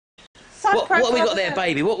What have we got there,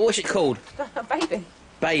 baby? What's it called? Baby.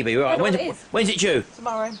 Baby, right. When's it due?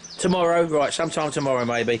 Tomorrow. Tomorrow, right, sometime tomorrow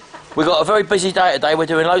maybe. We've got a very busy day today. We're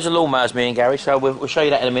doing loads of lawnmowers, me and Gary, so we'll show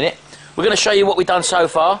you that in a minute. We're going to show you what we've done so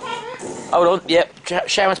far. Hold on, yep,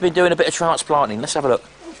 Sharon's been doing a bit of transplanting. Let's have a look.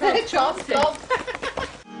 Transplant.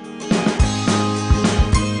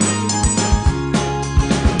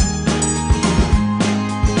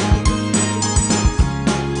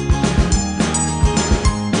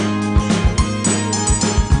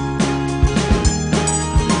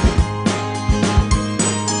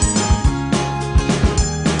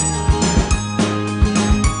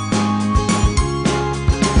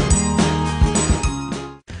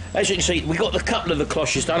 As you can see, we've got a couple of the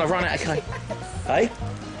cloches done. I've run out of cable. Hey?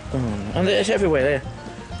 And it's everywhere there.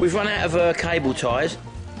 We've run out of cable ties.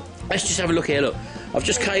 Let's just have a look here, look. I've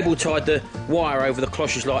just cable tied the wire over the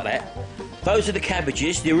cloches like that. Those are the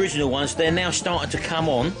cabbages, the original ones. They're now starting to come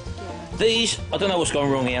on. These, I don't know what's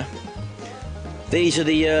gone wrong here. These are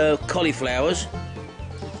the cauliflowers.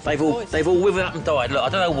 They've all withered up and died. Look, I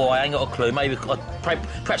don't know why, I ain't got a clue. Maybe,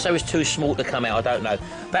 perhaps they was too small to come out, I don't know.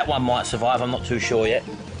 That one might survive, I'm not too sure yet.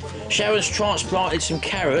 Sharon's transplanted some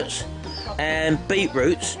carrots and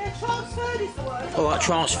beetroots. Yeah, transferred is the word. All right,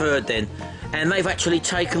 transferred then. And they've actually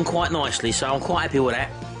taken quite nicely, so I'm quite happy with that.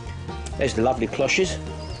 There's the lovely cloches.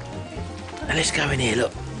 And let's go in here,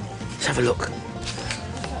 look. Let's have a look.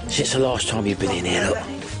 Since the last time you've been in here, look.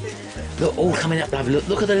 Look, all coming up lovely.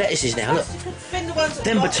 Look at the lettuces now, look.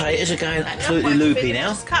 Them potatoes are going absolutely loopy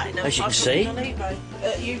now, as you can see.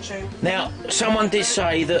 Now, someone did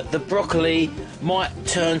say that the broccoli might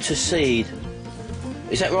turn to seed.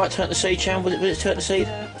 Is that right, turn to seed, Sharon? Was it turn to seed?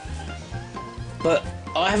 But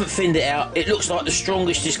I haven't thinned it out. It looks like the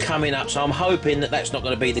strongest is coming up, so I'm hoping that that's not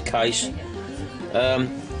going to be the case.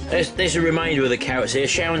 There's a remainder of the carrots here.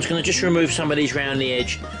 Sharon's going to just remove some of these round the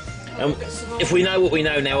edge. If we know what we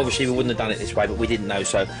know now, obviously we wouldn't have done it this way, but we didn't know,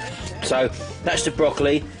 so that's the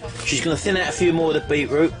broccoli. She's going to thin out a few more of the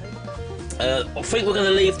beetroot. I think we're going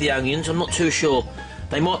to leave the onions. I'm not too sure.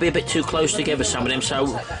 They might be a bit too close together, some of them, so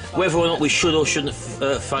whether or not we should or shouldn't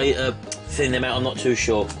thin them out, I'm not too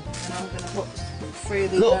sure.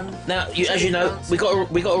 Look, now, as you know, we got to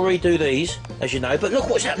redo these, as you know, but look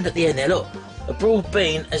what's happened at the end there, look. A broad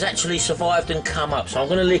bean has actually survived and come up, so I'm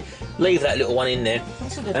going to leave that little one in there.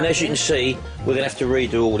 And as you can see, we're going to have to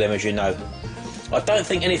redo all them, as you know. I don't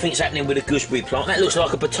think anything's happening with the gooseberry plant. That looks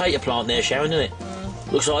like a potato plant there, Sharon, doesn't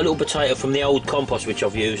it? Looks like a little potato from the old compost which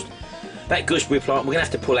I've used. That gooseberry plant, we're going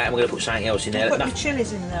to have to pull out and we're going to put something else in there. Put your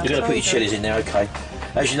chillies in there. You're going to put your chillies in there, okay.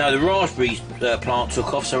 As you know, the raspberry plant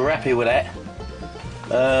took off, so we're happy with that.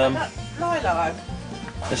 Lilo.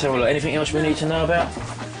 Let's have a look. Anything else we need to know about?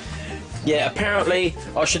 Yeah, apparently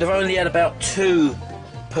I should have only had about 2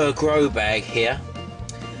 per grow bag here,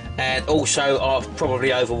 and also I've probably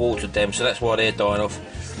overwatered them, so that's why they're dying off.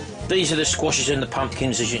 These are the squashes and the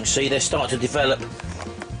pumpkins, as you can see. They're starting to develop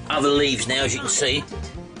other leaves now, as you can see,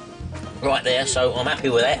 right there, so I'm happy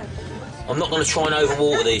with that. I'm not going to try and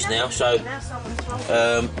overwater these now, so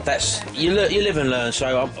that's you live and learn,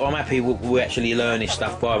 so I'm happy we actually learn this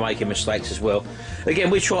stuff by making mistakes as well.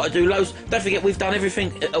 Again, we try to do loads. Don't forget, we've done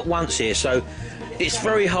everything at once here, so it's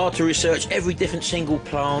very hard to research every different single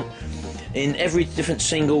plant in every different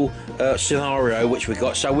single scenario which we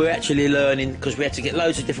got. So we're actually learning, because we had to get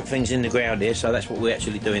loads of different things in the ground here, so that's what we're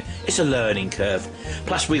actually doing. It's a learning curve.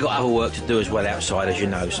 Plus we've got other work to do as well outside, as you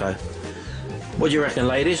know, so what do you reckon,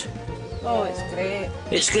 ladies? Oh, it's great.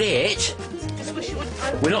 It's great. Just wish you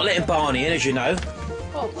wouldn't. We're not letting Barney in, as you know.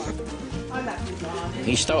 Oh, I love you, Barney.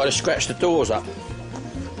 He started to scratch the doors up.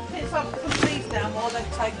 It's like put these down while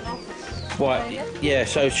they've taken off. Right, yeah,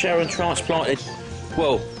 so Sharon transplanted.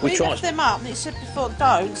 Well, we left them up, and it said before,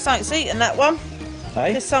 don't. Something's eaten that one.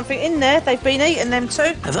 Hey? There's something in there. They've been eating them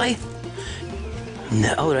too. Have they?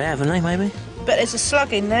 No, oh, they haven't, they, maybe? But there's a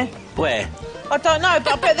slug in there. Where? I don't know,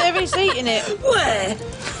 but I bet there is eating it. Where?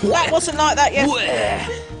 That wasn't like that yesterday.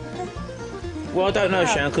 Where? Well, I don't know,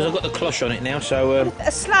 Sharon, because I've got the cloche on it now, so... A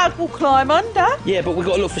slug will climb under. Yeah, but we've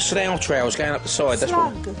got to look for snail trails going up the side. That's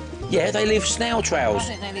Slug? what... Yeah, they leave snail trails. I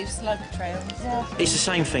think they leave slug trails. Yeah. It's the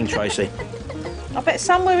same thing, Tracy. I bet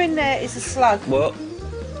somewhere in there is a slug. Well,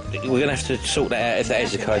 we're going to have to sort that out if that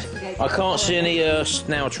is the case. I can't see any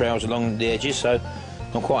snail trails along the edges, so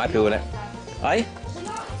I'm quite happy with that. Eh?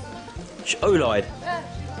 Oh, lied.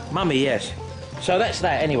 Mummy, yes. So that's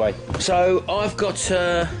that anyway. So I've got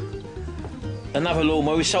another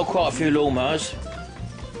lawnmower. We sold quite a few lawnmowers.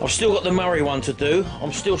 I've still got the Murray one to do.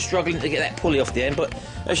 I'm still struggling to get that pulley off the end, but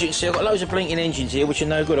as you can see, I've got loads of blinking engines here which are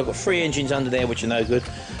no good. I've got 3 engines under there which are no good.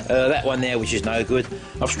 that one there, which is no good.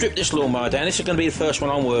 I've stripped this lawnmower down. This is going to be the first one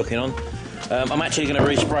I'm working on. I'm actually going to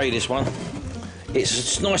respray this one.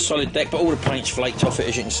 It's a nice solid deck, but all the paint's flaked off it,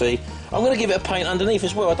 as you can see. I'm going to give it a paint underneath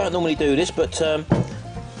as well. I don't normally do this, but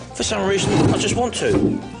for some reason I just want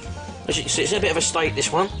to. As you can see, it's a bit of a state,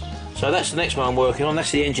 this one. So that's the next one I'm working on.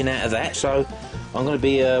 That's the engine out of that. So I'm going to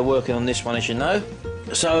be working on this one, as you know.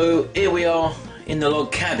 So here we are in the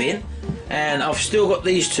log cabin, and I've still got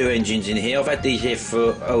these two engines in here. I've had these here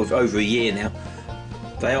for over a year now.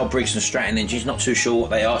 They are Briggs & Stratton engines, not too sure what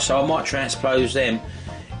they are, so I might transpose them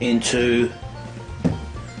into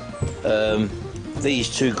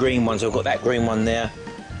these two green ones. I've got that green one there,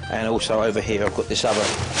 and also over here I've got this other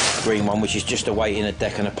green one, which is just awaiting a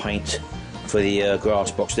deck and a paint for the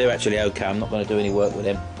grass box. They're actually okay, I'm not going to do any work with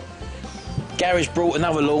them. Gary's brought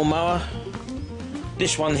another lawnmower.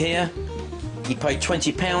 This one here, he paid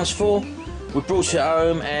 £20 for. We brought it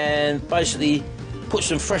home and basically put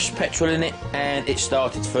some fresh petrol in it, and it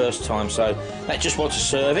started first time, so that just wants a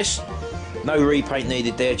service. No repaint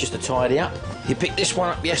needed there, just to tidy up. He picked this one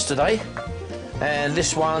up yesterday, and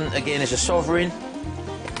this one again is a Sovereign,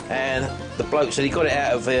 and the bloke said he got it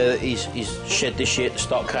out of his shed this year to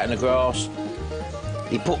start cutting the grass.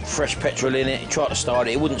 He put fresh petrol in it, he tried to start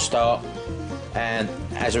it, it wouldn't start, and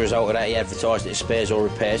as a result of that he advertised it as spares or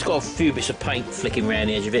repairs. It's got a few bits of paint flicking around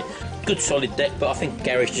the edge of it. Good solid deck, but I think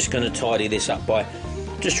Gary's just going to tidy this up by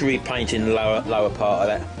just repainting the lower part of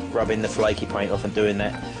that, rubbing the flaky paint off and doing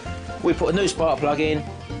that. We put a new spark plug in,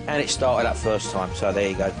 and it started up first time, so there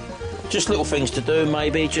you go. Just little things to do,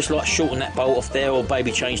 maybe just like shorten that bolt off there, or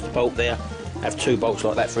maybe change the bolt there, have two bolts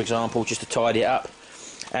like that for example, just to tidy it up,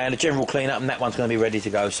 and a general clean up, and that one's going to be ready to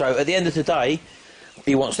go. So at the end of the day,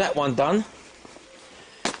 he wants that one done,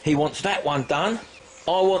 he wants that one done,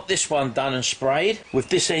 I want this one done and sprayed with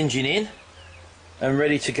this engine in and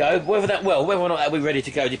ready to go. Whether or not that'll be ready to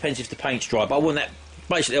go depends if the paint's dry, but I want that.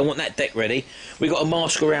 Basically, I want that deck ready. We've got a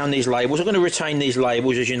mask around these labels. I'm going to retain these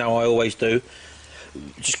labels, as you know I always do.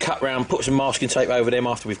 Just cut round, put some masking tape over them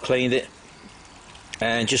after we've cleaned it,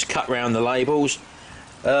 and just cut round the labels.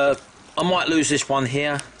 I might lose this one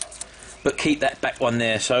here, but keep that back one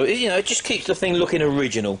there. So, you know, it just keeps the thing looking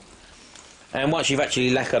original. And once you've actually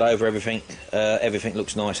lacquered over everything, everything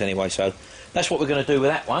looks nice anyway. So that's what we're going to do with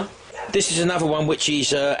that one. This is another one which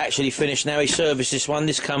he's actually finished now. He serviced this one.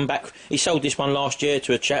 This come back. He sold this one last year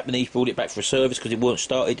to a chap, and he brought it back for a service because it wouldn't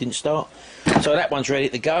start. It didn't start. So that one's ready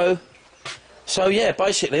to go. So yeah,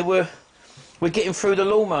 basically we're getting through the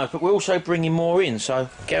lawnmowers, but we're also bringing more in. So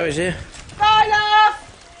Gary's here. Bye,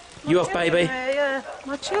 love. You off, baby? Yeah,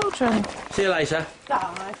 my children. See you later.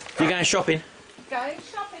 Bye. You going shopping? Going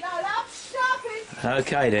shopping, I love shopping.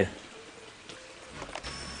 Okay then.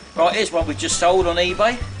 Right, here's one we just sold on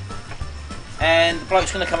eBay, and the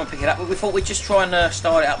bloke's going to come and pick it up, but we thought we'd just try and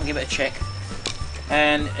start it up and give it a check,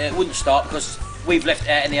 and it wouldn't start because we've left it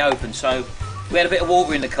out in the open. So we had a bit of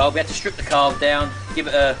water in the carb, we had to strip the carb down, give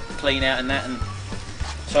it a clean out and that, and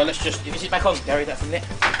so let's just, is it back on, Gary, that from there?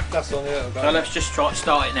 That's on, yeah. So let's just try to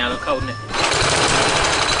start it now, look, holding it.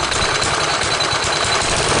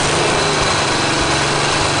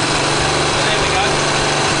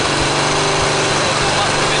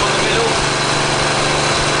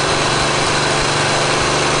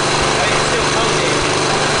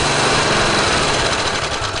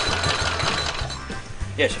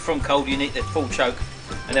 Yeah, so from cold you need the full choke,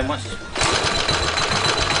 and then once it's...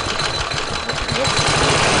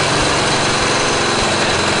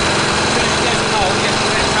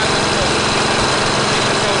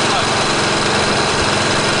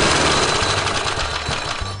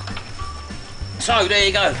 So there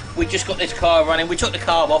you go, we just got this car running. We took the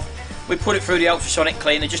carb off, we put it through the ultrasonic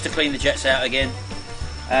cleaner just to clean the jets out again,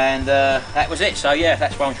 and that was it. So yeah,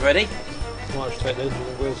 that's one's ready. Might just take the engine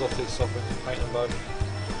and wheels off this software and paint them both.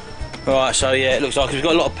 Right, so yeah, it looks like we've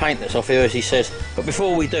got a lot of paint that's off here, as he says. But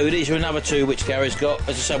before we do, these are another two which Gary's got.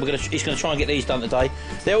 As I said, he's going to try and get these done today.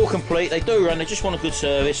 They're all complete, they do run, they just want a good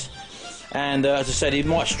service. And as I said, he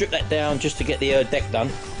might strip that down just to get the deck done.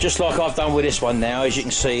 Just like I've done with this one now, as you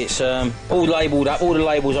can see, it's all labelled up. All the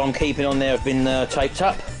labels I'm keeping on there have been taped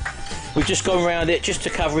up. We've just gone around it just to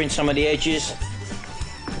cover in some of the edges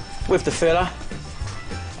with the filler.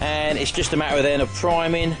 And it's just a matter of then of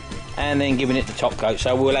priming and then giving it the top coat.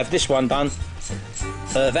 So we'll have this one done,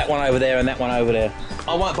 that one over there and that one over there.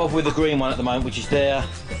 I won't bother with the green one at the moment, which is there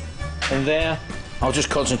and there. I'll just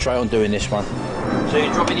concentrate on doing this one. So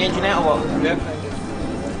you're dropping the engine out or what? Yep.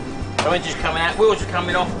 So engine's coming out, wheels are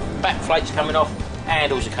coming off, back plates coming off,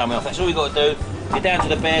 handles are coming off. That's all you've got to do. You're down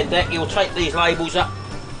to the bare deck. You'll take these labels up,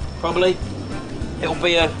 probably. It'll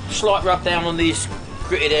be a slight rub down on these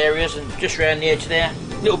gritted areas and just around the edge there.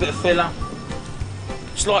 little bit of filler,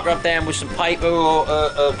 slight rub down with some paper or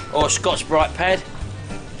a Scotch-Brite pad,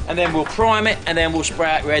 and then we'll prime it, and then we'll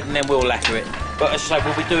spray it red, and then we'll lacquer it. But as I say,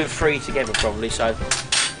 we'll be doing 3 together probably, so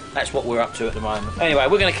that's what we're up to at the moment. Anyway,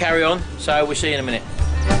 we're going to carry on, so we'll see you in a minute.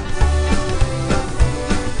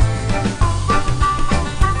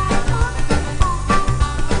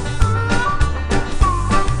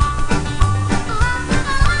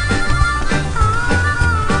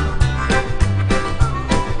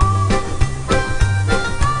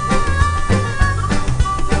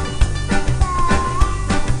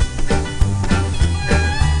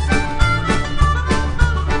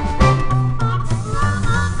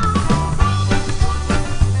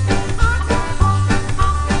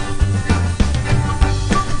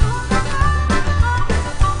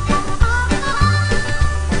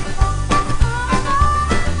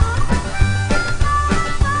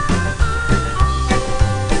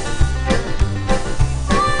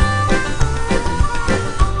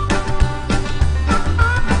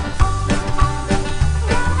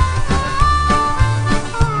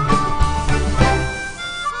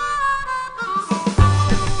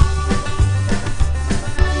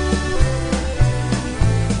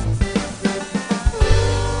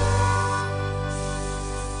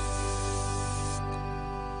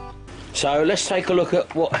 So let's take a look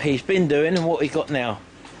at what he's been doing and what he's got now.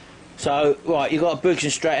 So, right, you've got a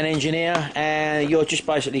Briggs & Stratton engine here, and you're just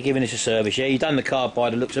basically giving this a service, yeah? You've done the carb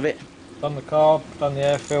by the looks of it. Done the carb, done the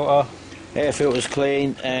air filter. Air filter's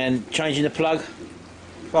clean, and changing the plug.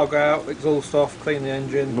 Plug out, exhaust off, clean the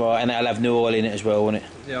engine. Right, and that'll have new oil in it as well, won't it?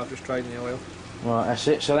 Yeah, I've just trading the oil. Right, that's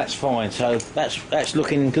it, so that's fine. So that's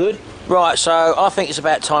looking good. Right, so I think it's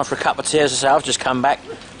about time for a cup of tea. As I say, I've just come back.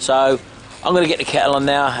 So I'm going to get the kettle on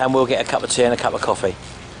now, and we'll get a cup of tea and a cup of coffee.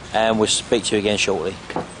 And we'll speak to you again shortly.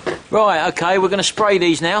 Right, okay, we're going to spray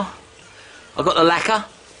these now. I've got the lacquer.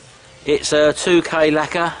 It's a 2K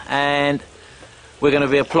lacquer, and we're going to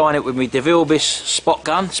be applying it with my DeVilbiss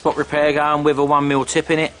spot repair gun with a 1mm tip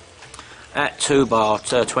in it at 2 bar,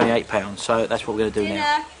 £28. So that's what we're going to do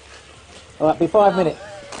now. Alright, be 5 minutes.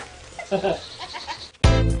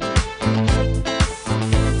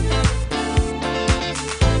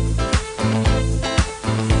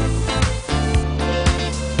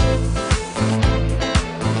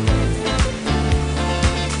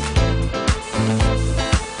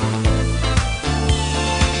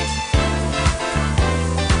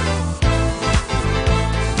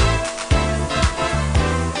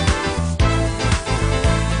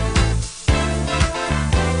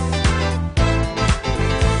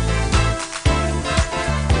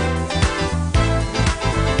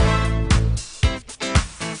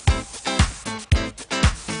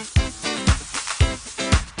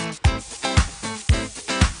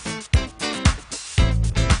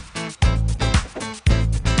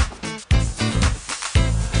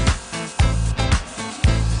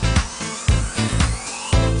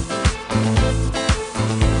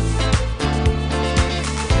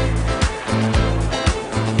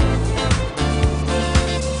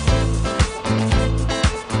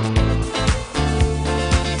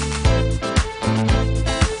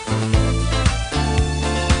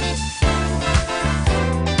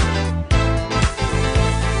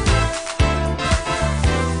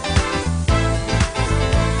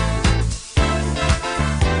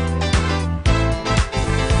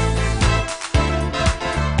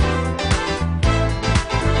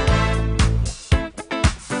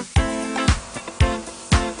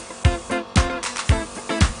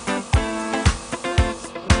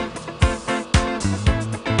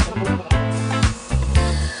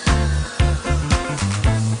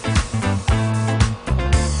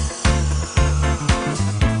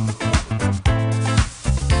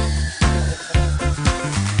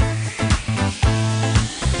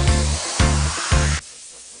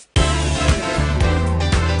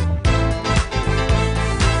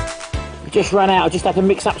 Just ran out, I just had to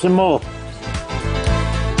mix up some more.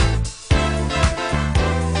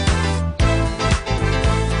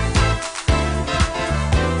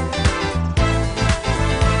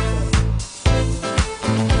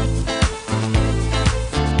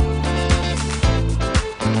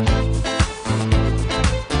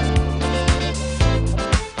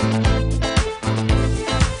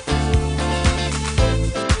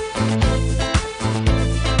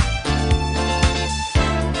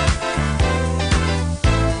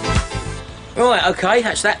 Right, okay,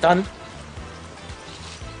 that's that done.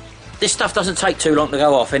 This stuff doesn't take too long to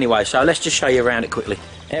go off anyway, so let's just show you around it quickly.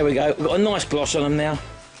 There we go, we've got a nice gloss on them now.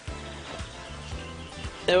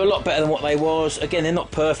 They're a lot better than what they was. Again, they're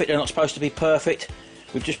not perfect, they're not supposed to be perfect.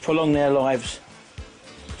 We've just prolonged their lives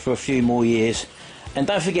for a few more years. And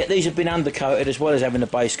don't forget, these have been undercoated as well as having a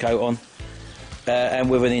base coat on, and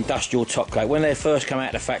with an industrial top coat. When they first come out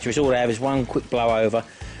of the factory, all they have is one quick blow over,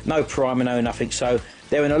 no primer, no nothing. So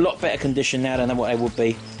they're in a lot better condition now than what they would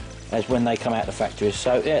be as when they come out of the factories.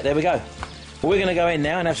 So yeah, there we go. Well, we're going to go in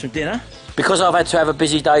now and have some dinner. Because I've had to have a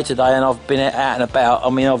busy day today and I've been out and about, I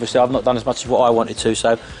mean, obviously I've not done as much as what I wanted to,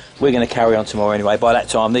 so we're going to carry on tomorrow anyway. By that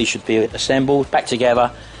time, these should be assembled, back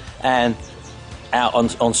together, and out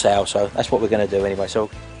on sale. So that's what we're going to do anyway. So,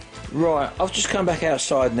 right, I've just come back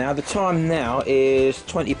outside now. The time now is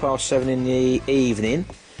 7:20 in the evening,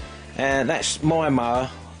 and that's my mower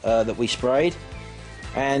that we sprayed.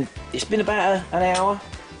 And it's been about an hour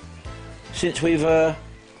since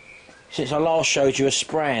since I last showed you us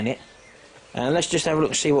spraying it. And let's just have a look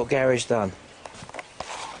and see what Gary's done.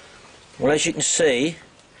 Well, as you can see,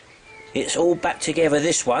 it's all back together,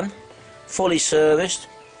 this one, fully serviced.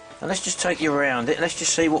 And let's just take you around it. Let's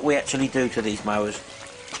just see what we actually do to these mowers.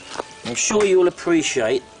 I'm sure you'll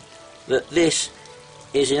appreciate that this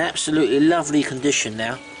is in absolutely lovely condition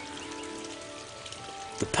now.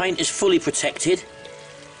 The paint is fully protected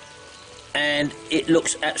and it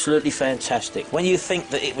looks absolutely fantastic. When you think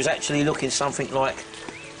that it was actually looking something like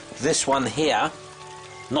this one here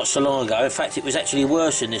not so long ago, in fact it was actually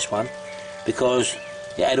worse than this one, because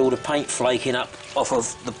it had all the paint flaking up off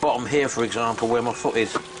of the bottom here, for example, where my foot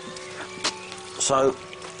is. So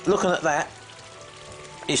looking at that,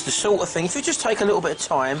 it's the sort of thing, if you just take a little bit of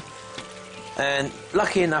time, and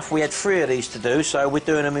lucky enough we had 3 of these to do, so we're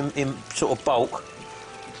doing them in sort of bulk.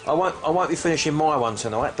 I won't be finishing my one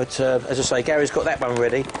tonight, but as I say, Gary's got that one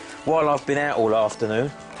ready while I've been out all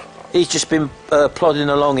afternoon. He's just been plodding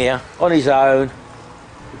along here on his own,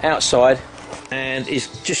 outside, and he's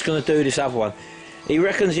just going to do this other one. He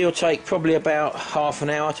reckons he'll take probably about half an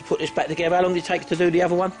hour to put this back together. How long did it take to do the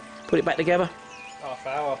other one? Put it back together? Half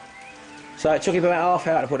hour. So it took him about half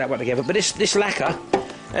hour to put that one together. But this lacquer,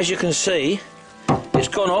 as you can see, it's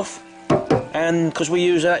gone off, and because we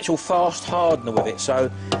use an actual fast hardener with it, so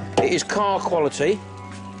it is car quality,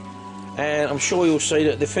 and I'm sure you'll see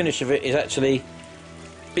that the finish of it is actually,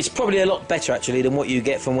 it's probably a lot better actually than what you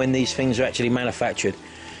get from when these things are actually manufactured,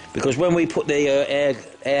 because when we put the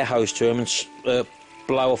air hose to them and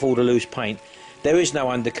blow off all the loose paint, there is no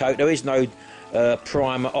undercoat, there is no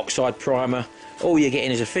primer, oxide primer. All you're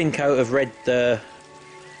getting is a thin coat of red,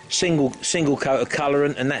 single coat of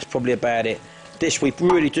colourant, and that's probably about it. This we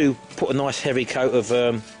really do put a nice heavy coat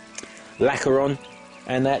of lacquer on,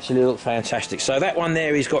 and they actually look fantastic. So that one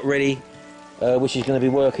there he's got ready, which he's going to be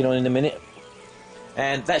working on in a minute.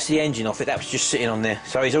 And that's the engine off it, that was just sitting on there.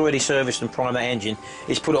 So he's already serviced and primed that engine.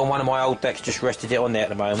 He's put it on one of my old decks, just rested it on there at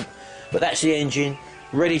the moment. But that's the engine,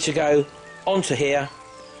 ready to go onto here.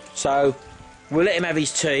 So we'll let him have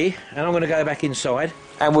his tea, and I'm going to go back inside,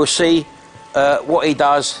 and we'll see what he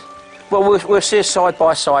does. Well, we'll see us side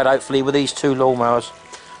by side, hopefully, with these 2 lawnmowers.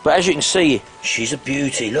 But as you can see, she's a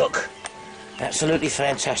beauty, look. Absolutely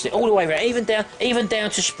fantastic, all the way around, even down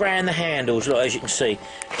to spraying the handles, look, as you can see.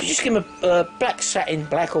 You just give him a black satin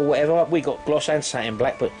black or whatever. We got gloss and satin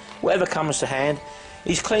black, but whatever comes to hand.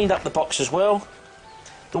 He's cleaned up the box as well.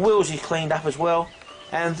 The wheels he's cleaned up as well.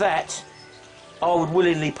 And that, I would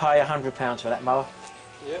willingly pay £100 for that mower.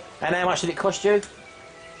 Yep. And how much did it cost you?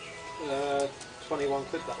 21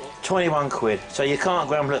 quid that one. 21 quid, so you can't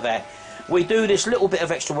grumble at that. We do this little bit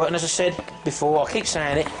of extra work, and as I said before, I keep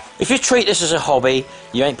saying it, if you treat this as a hobby,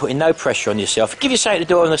 you ain't putting no pressure on yourself. Give you something to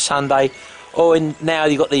do on a Sunday, or now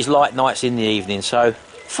you've got these light nights in the evening, so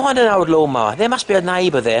find an old lawnmower. There must be a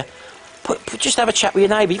neighbour there. Just have a chat with your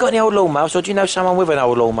neighbour. You got any old lawnmowers, or do you know someone with an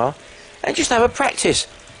old lawnmower? And just have a practice.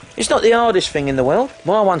 It's not the hardest thing in the world.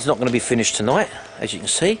 My one's not going to be finished tonight, as you can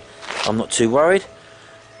see. I'm not too worried.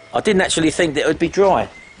 I didn't actually think that it would be dry,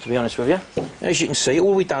 to be honest with you. As you can see,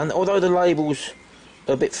 all we've done, although the labels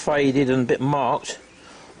are a bit faded and a bit marked,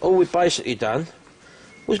 all we've basically done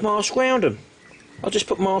was mask round them. I just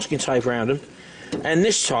put masking tape around them, and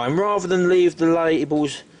this time, rather than leave the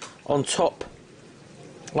labels on top,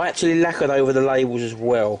 I actually lacquered over the labels as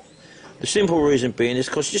well. The simple reason being is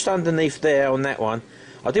because just underneath there on that one,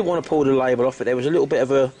 I didn't want to pull the label off, but there was a little bit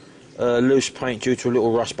of a loose paint due to a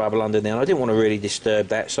little rust bubble under there, and I didn't want to really disturb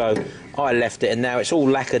that, so I left it, and now it's all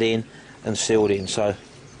lacquered in and sealed in. So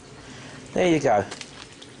there you go,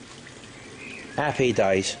 happy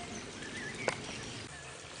days.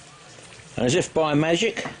 And as if by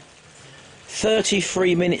magic,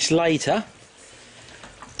 33 minutes later,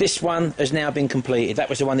 this one has now been completed. That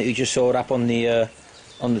was the one that you just saw up on the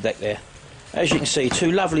deck there. As you can see,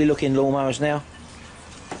 2 lovely looking lawnmowers now.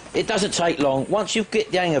 It doesn't take long. Once you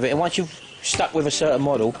get the hang of it, and once you've stuck with a certain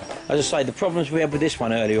model. As I say, the problems we had with this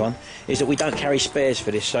one earlier on is that we don't carry spares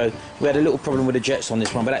for this, so we had a little problem with the jets on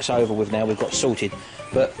this one, but that's over with now, we've got sorted.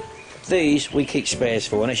 But these we keep spares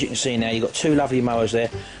for, and as you can see now, you've got two lovely mowers there,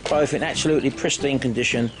 both in absolutely pristine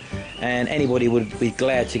condition, and anybody would be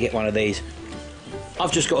glad to get one of these.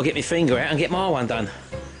 I've just got to get my finger out and get my one done,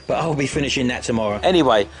 but I'll be finishing that tomorrow.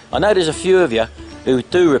 Anyway, I know there's a few of you who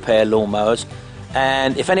do repair lawnmowers,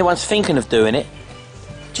 and if anyone's thinking of doing it,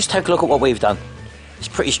 just take a look at what we've done. It's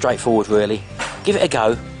pretty straightforward really. Give it a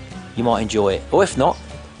go, you might enjoy it. Or if not,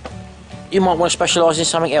 you might want to specialise in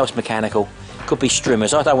something else mechanical. Could be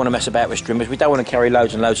strimmers. I don't want to mess about with strimmers. We don't want to carry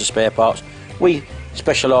loads and loads of spare parts. We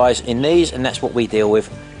specialise in these, and that's what we deal with.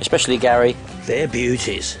 Especially Gary. They're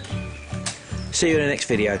beauties. See you in the next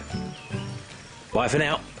video. Bye for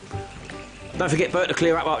now. Don't forget, Bert, to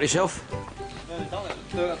clear up after yourself.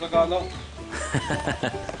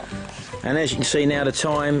 And as you can see now, the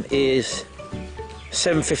time is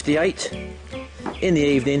 7:58 in the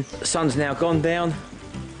evening. The sun's now gone down.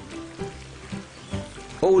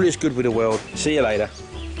 All is good with the world. See you later.